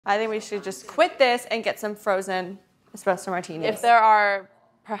I think we should just quit this and get some frozen espresso martinis. If there are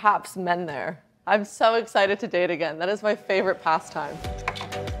perhaps men there, I'm so excited to date again. That is my favorite pastime.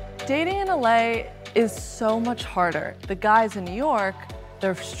 Dating in LA is so much harder. The guys in New York,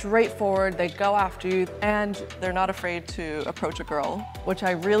 they're straightforward, they go after you, and they're not afraid to approach a girl, which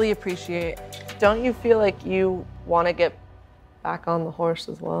I really appreciate. Don't you feel like you want to get back on the horse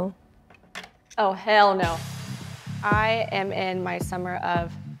as well? Oh, hell no. I am in my summer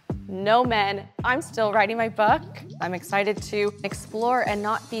of no men. I'm still writing my book. I'm excited to explore and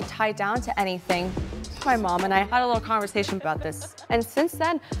not be tied down to anything. My mom and I had a little conversation about this. And since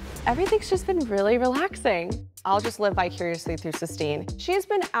then, everything's just been really relaxing. I'll just live vicariously through Sistine. She's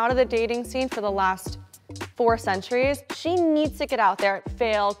been out of the dating scene for the last 4 centuries. She needs to get out there,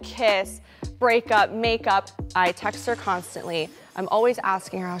 fail, kiss, break up, make up. I text her constantly. I'm always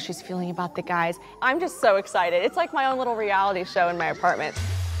asking her how she's feeling about the guys. I'm just so excited. It's like my own little reality show in my apartment.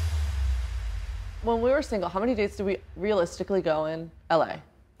 When we were single, how many dates did we realistically go in LA?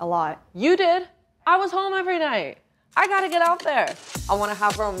 A lot. You did. I was home every night. I gotta get out there. I wanna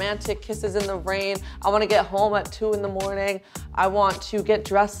have romantic kisses in the rain. I wanna get home at 2 in the morning. I want to get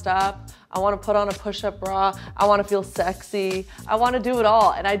dressed up. I wanna put on a push-up bra. I wanna feel sexy. I wanna do it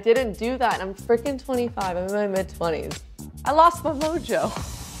all, and I didn't do that, and I'm freaking 25. I'm in my mid-20s. I lost my mojo.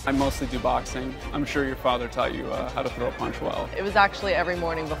 I mostly do boxing. I'm sure your father taught you how to throw a punch well. It was actually every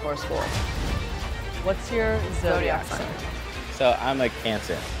morning before school. What's your zodiac sign? So I'm a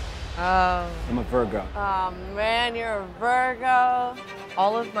Cancer. Oh. I'm a Virgo. Oh man, you're a Virgo.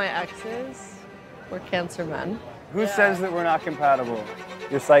 All of my exes were Cancer men. Who says that we're not compatible?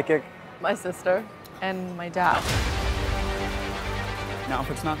 You're psychic? My sister and my dad. Now, if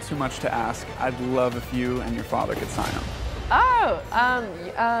it's not too much to ask, I'd love if you and your father could sign them. Oh,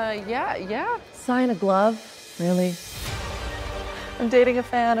 yeah. Sign a glove? Really? I'm dating a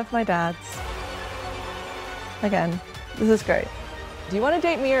fan of my dad's. Again, this is great. Do you want to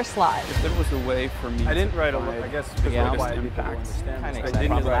date me or Sly? If there was a way for me I didn't write a lot, I guess, because Yeah, of why impact. Kind of I excited. didn't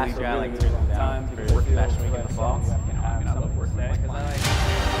Probably write last year, like, really long time for work fashion week in the fall. You know, I mean, I love working with my clients.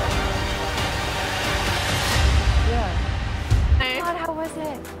 Yeah. God, how was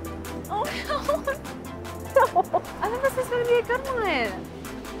it? Oh, no. I thought this was gonna be a good one.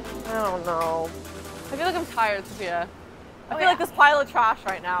 I don't know. I feel like I'm tired, Sophia. I feel yeah. like this pile of trash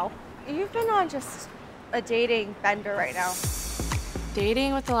right now. You've been on just a dating bender right now.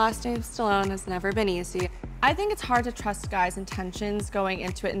 Dating with the last name Stallone has never been easy. I think it's hard to trust guys' intentions going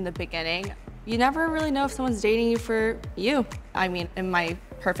into it in the beginning. You never really know if someone's dating you for you. I mean, in my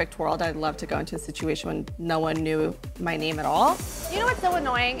perfect world, I'd love to go into a situation when no one knew my name at all. You know what's so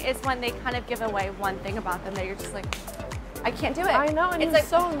annoying is when they kind of give away one thing about them that you're just like, I can't do it. I know, and it's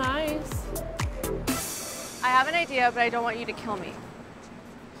he's like, so nice. I have an idea, but I don't want you to kill me.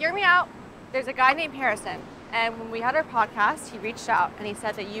 Hear me out. There's a guy named Harrison, and when we had our podcast, he reached out and he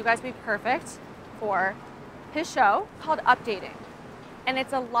said that you guys would be perfect for his show called Updating. And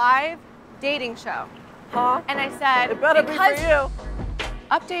it's a live dating show. Huh? And I said, It better be for you.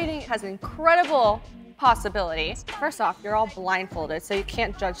 Updating has incredible possibilities. First off, you're all blindfolded, so you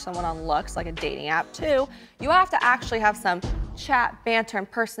can't judge someone on looks like a dating app. 2, you have to actually have some chat, banter, and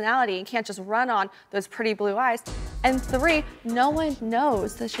personality. You can't just run on those pretty blue eyes. And 3, no one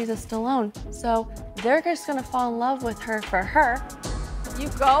knows that she's a Stallone, so they're just gonna fall in love with her for her. You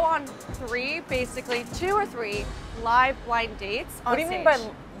go on 3, basically 2 or 3 live blind dates on What do you stage. mean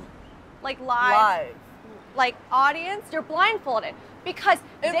by like live? Like audience, you're blindfolded because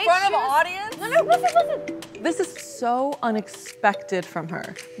In they front of choose... audience? No, listen. This is so unexpected from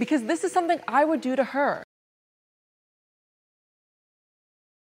her because this is something I would do to her.